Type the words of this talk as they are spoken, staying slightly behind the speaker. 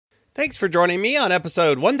Thanks for joining me on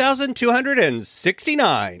episode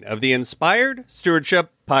 1269 of the Inspired Stewardship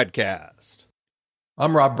Podcast.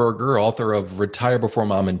 I'm Rob Berger, author of Retire Before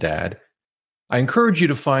Mom and Dad. I encourage you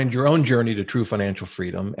to find your own journey to true financial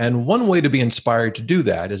freedom. And one way to be inspired to do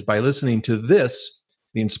that is by listening to this,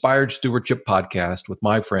 the Inspired Stewardship Podcast with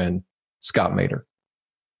my friend, Scott Mader.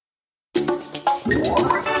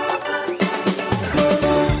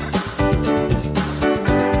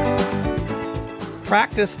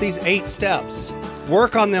 Practice these 8 steps.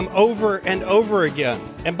 Work on them over and over again.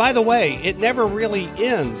 And by the way, it never really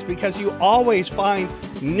ends because you always find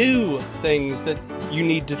new things that you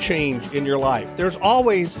need to change in your life. There's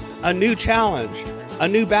always a new challenge, a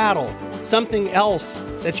new battle, something else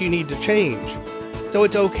that you need to change. So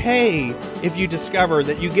it's okay if you discover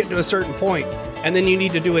that you get to a certain point and then you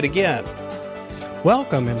need to do it again.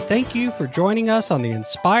 Welcome and thank you for joining us on the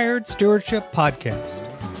Inspired Stewardship Podcast.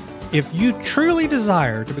 If you truly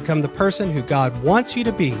desire to become the person who God wants you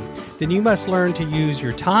to be, then you must learn to use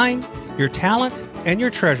your time, your talent, and your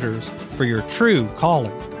treasures for your true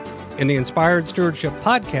calling. In the Inspired Stewardship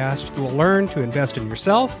Podcast, you will learn to invest in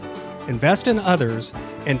yourself, invest in others,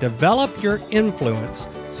 and develop your influence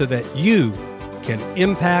so that you can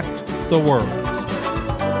impact the world.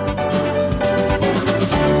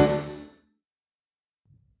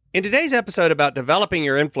 In today's episode about developing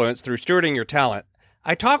your influence through stewarding your talent,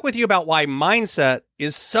 I talk with you about why mindset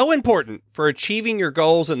is so important for achieving your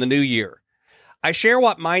goals in the new year. I share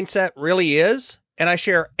what mindset really is, and I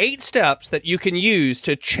share 8 steps that you can use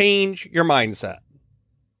to change your mindset.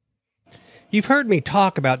 You've heard me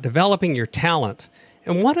talk about developing your talent,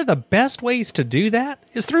 and one of the best ways to do that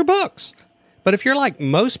is through books. But if you're like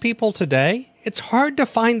most people today, it's hard to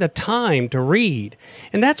find the time to read.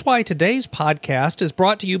 And that's why today's podcast is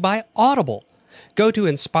brought to you by Audible. Go to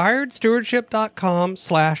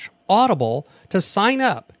inspiredstewardship.com/audible to sign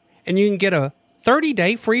up, and you can get a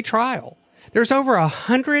 30-day free trial. There's over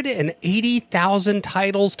 180,000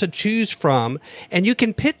 titles to choose from, and you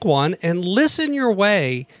can pick one and listen your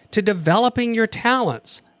way to developing your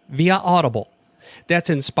talents via Audible. That's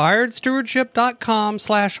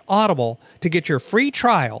inspiredstewardship.com/audible to get your free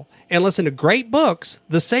trial and listen to great books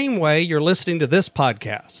the same way you're listening to this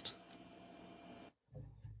podcast.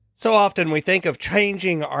 So often we think of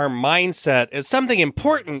changing our mindset as something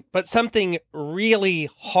important, but something really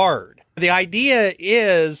hard. The idea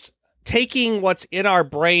is taking what's in our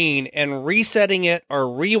brain and resetting it or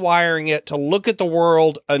rewiring it to look at the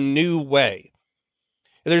world a new way.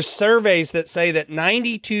 There's surveys that say that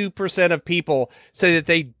 92% of people say that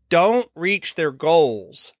they don't reach their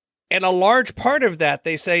goals. And a large part of that,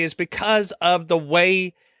 they say, is because of the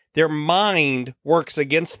way their mind works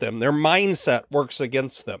against them. Their mindset works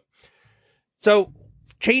against them. So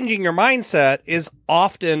changing your mindset is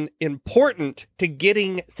often important to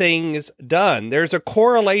getting things done. There's a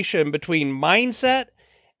correlation between mindset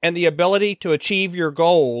and the ability to achieve your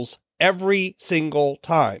goals every single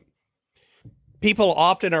time. People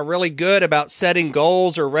often are really good about setting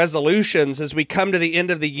goals or resolutions as we come to the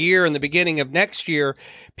end of the year and the beginning of next year.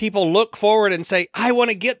 People look forward and say, I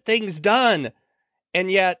want to get things done.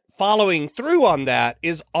 And yet following through on that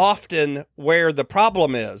is often where the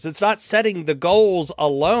problem is. It's not setting the goals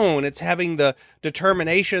alone. It's having the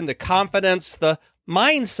determination, the confidence, the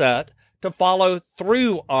mindset to follow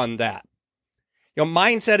through on that.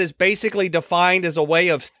 Mindset is basically defined as a way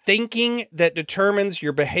of thinking that determines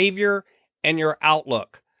your behavior and your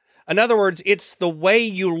outlook. In other words, it's the way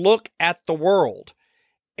you look at the world.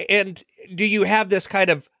 And do you have this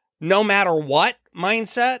kind of no matter what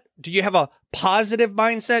mindset? Do you have a positive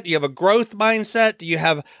mindset? Do you have a growth mindset? Do you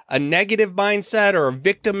have a negative mindset or a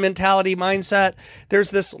victim mentality mindset?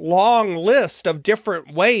 There's this long list of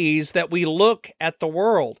different ways that we look at the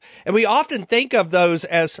world. And we often think of those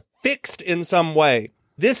as fixed in some way.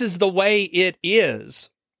 This is the way it is.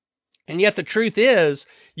 And yet the truth is,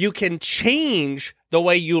 you can change the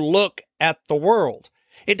way you look at the world.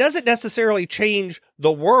 It doesn't necessarily change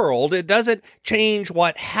the world. It doesn't change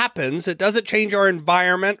what happens. It doesn't change our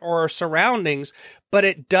environment or our surroundings, but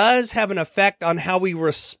it does have an effect on how we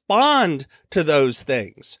respond to those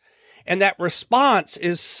things. And that response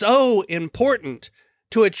is so important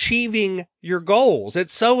to achieving your goals.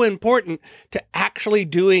 It's so important to actually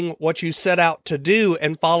doing what you set out to do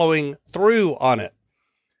and following through on it.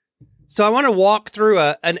 So I want to walk through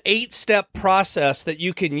an 8-step process that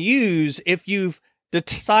you can use if you've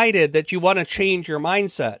decided that you want to change your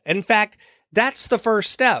mindset. In fact, that's the first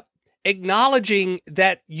step, acknowledging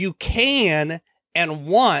that you can and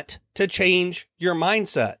want to change your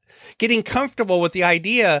mindset. Getting comfortable with the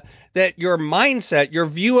idea that your mindset, your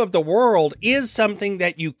view of the world is something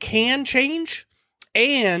that you can change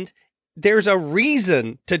and there's a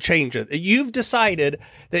reason to change it. You've decided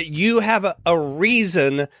that you have a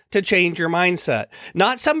reason to change your mindset.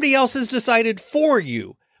 Not somebody else has decided for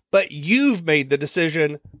you, but you've made the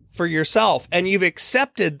decision for yourself, and you've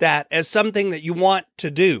accepted that as something that you want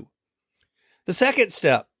to do. The second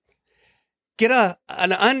step, get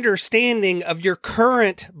an understanding of your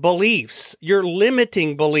current beliefs, your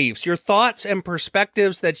limiting beliefs, your thoughts and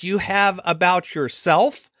perspectives that you have about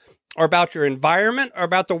yourself, or about your environment, or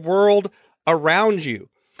about the world around you.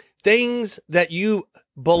 Things that you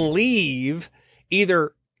believe,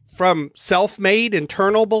 either from self-made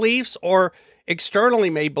internal beliefs or externally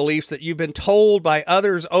made beliefs that you've been told by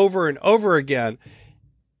others over and over again,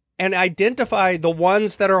 and identify the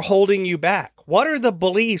ones that are holding you back. What are the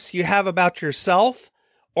beliefs you have about yourself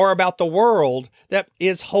or about the world that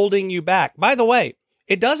is holding you back? By the way,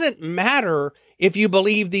 it doesn't matter if you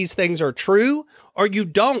believe these things are true or you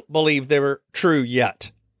don't believe they're true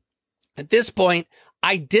yet. At this point,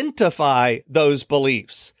 identify those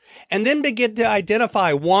beliefs and then begin to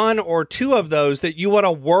identify one or two of those that you want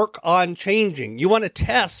to work on changing. You want to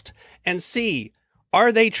test and see,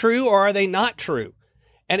 are they true or are they not true?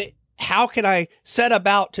 And how can I set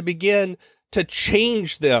about to begin to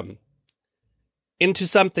change them into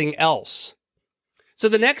something else? So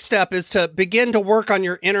the next step is to begin to work on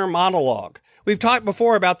your inner monologue. We've talked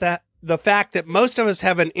before about that, the fact that most of us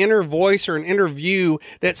have an inner voice or an inner view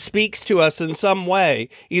that speaks to us in some way,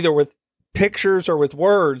 either with pictures or with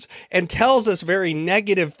words, and tells us very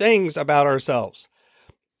negative things about ourselves.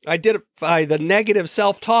 Identify the negative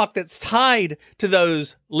self-talk that's tied to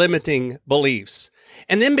those limiting beliefs,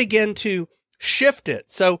 and then begin to shift it.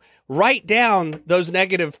 So write down those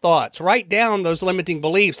negative thoughts, write down those limiting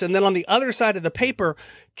beliefs, and then on the other side of the paper,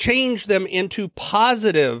 change them into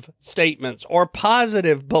positive statements or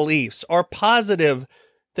positive beliefs or positive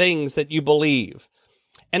things that you believe.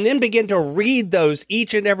 And then begin to read those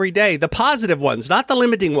each and every day, the positive ones, not the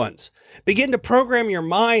limiting ones. Begin to program your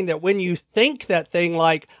mind that when you think that thing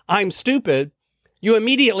like, I'm stupid, you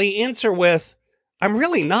immediately answer with, I'm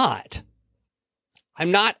really not.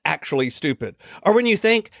 I'm not actually stupid. Or when you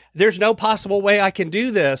think there's no possible way I can do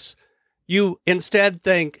this, you instead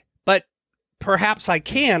think, but perhaps I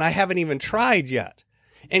can. I haven't even tried yet.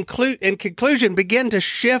 In conclusion, begin to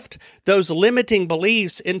shift those limiting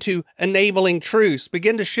beliefs into enabling truths.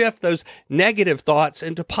 Begin to shift those negative thoughts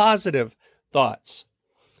into positive thoughts.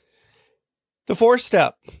 The fourth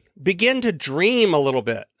step, begin to dream a little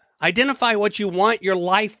bit. Identify what you want your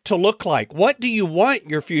life to look like. What do you want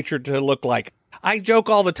your future to look like? I joke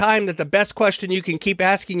all the time that the best question you can keep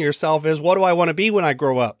asking yourself is, what do I want to be when I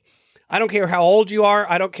grow up? I don't care how old you are.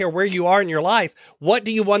 I don't care where you are in your life. What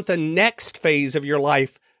do you want the next phase of your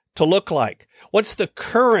life to look like? What's the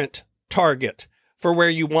current target for where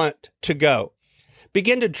you want to go?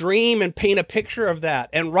 Begin to dream and paint a picture of that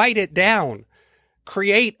and write it down.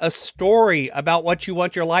 Create a story about what you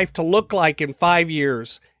want your life to look like in 5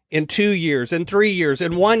 years, in 2 years, in 3 years,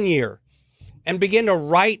 in 1 year. And begin to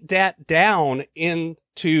write that down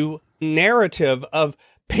into narrative of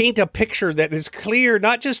paint a picture that is clear,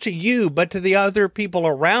 not just to you, but to the other people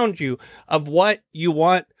around you of what you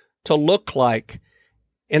want to look like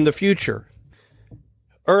in the future.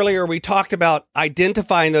 Earlier, we talked about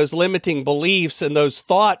identifying those limiting beliefs and those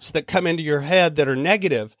thoughts that come into your head that are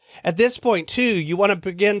negative. At this point, too, you want to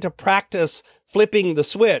begin to practice flipping the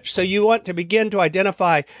switch. So you want to begin to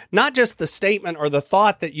identify not just the statement or the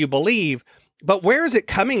thought that you believe, but where is it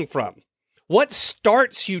coming from? What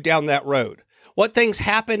starts you down that road? What things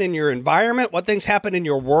happen in your environment? What things happen in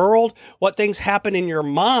your world? What things happen in your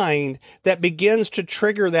mind that begins to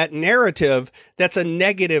trigger that narrative that's a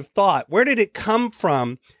negative thought? Where did it come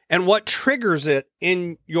from and what triggers it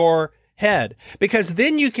in your head? Because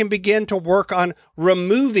then you can begin to work on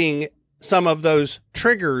removing some of those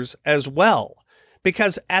triggers as well.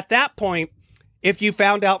 Because at that point, if you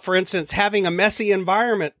found out, for instance, having a messy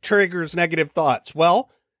environment triggers negative thoughts, well,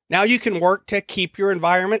 now you can work to keep your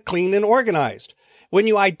environment clean and organized. When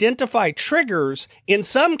you identify triggers, in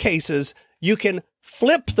some cases, you can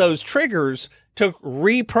flip those triggers to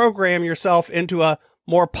reprogram yourself into a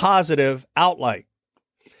more positive outlet.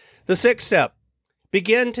 The sixth step,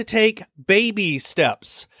 begin to take baby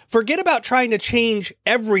steps. Forget about trying to change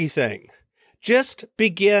everything. Just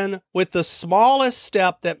begin with the smallest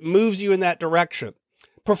step that moves you in that direction,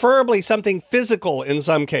 preferably something physical in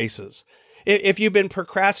some cases. If you've been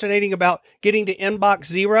procrastinating about getting to inbox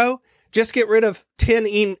 0, just get rid of 10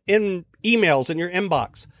 emails in your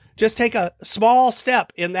inbox. Just take a small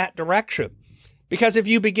step in that direction. Because if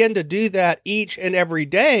you begin to do that each and every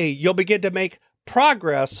day, you'll begin to make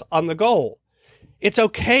progress on the goal. It's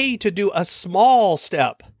okay to do a small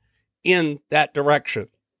step in that direction.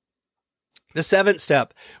 The 7th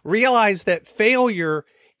step, realize that failure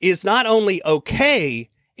is not only okay,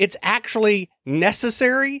 it's actually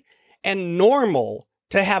necessary and normal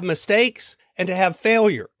to have mistakes and to have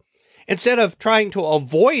failure. Instead of trying to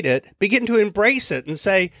avoid it, begin to embrace it and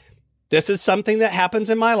say, this is something that happens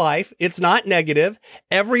in my life. It's not negative.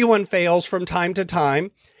 Everyone fails from time to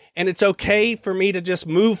time. And it's okay for me to just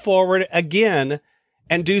move forward again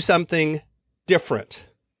and do something different.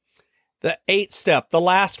 The 8th step, the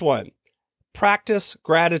last one, practice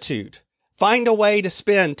gratitude. Find a way to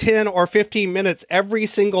spend 10 or 15 minutes every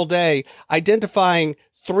single day identifying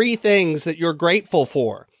 3 things that you're grateful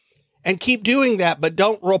for. And keep doing that, but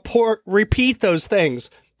don't repeat those things.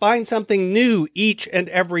 Find something new each and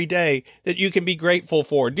every day that you can be grateful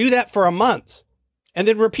for. Do that for a month and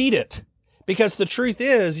then repeat it. Because the truth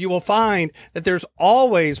is, you will find that there's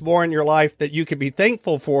always more in your life that you can be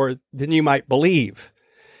thankful for than you might believe.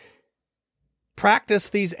 Practice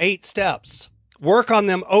these 8 steps. Work on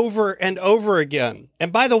them over and over again.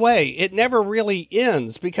 And by the way, it never really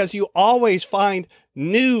ends because you always find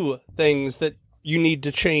new things that you need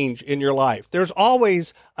to change in your life. There's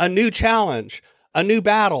always a new challenge, a new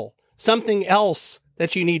battle, something else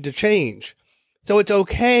that you need to change. So it's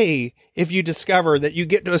okay if you discover that you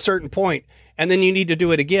get to a certain point and then you need to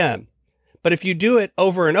do it again. But if you do it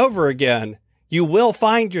over and over again, you will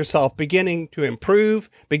find yourself beginning to improve,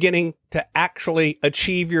 beginning to actually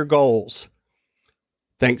achieve your goals.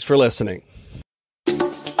 Thanks for listening.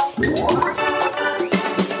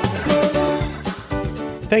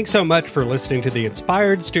 Thanks so much for listening to the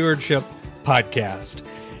Inspired Stewardship podcast.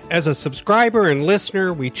 As a subscriber and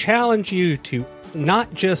listener, we challenge you to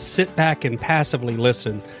not just sit back and passively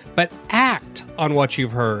listen, but act on what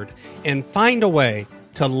you've heard and find a way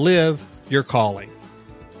to live your calling.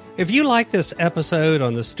 If you like this episode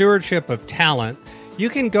on the stewardship of talent, you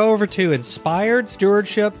can go over to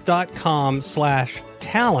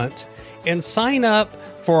inspiredstewardship.com/talent and sign up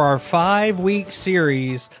for our 5-week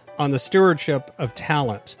series on the stewardship of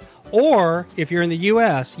talent. Or if you're in the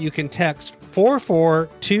U.S., you can text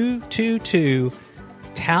 44222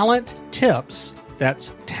 talent tips.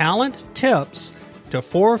 That's talent tips to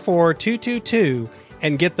 44222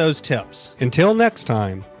 and get those tips. Until next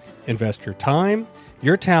time, invest your time,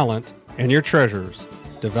 your talent, and your treasures.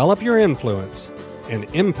 Develop your influence and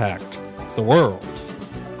impact the world.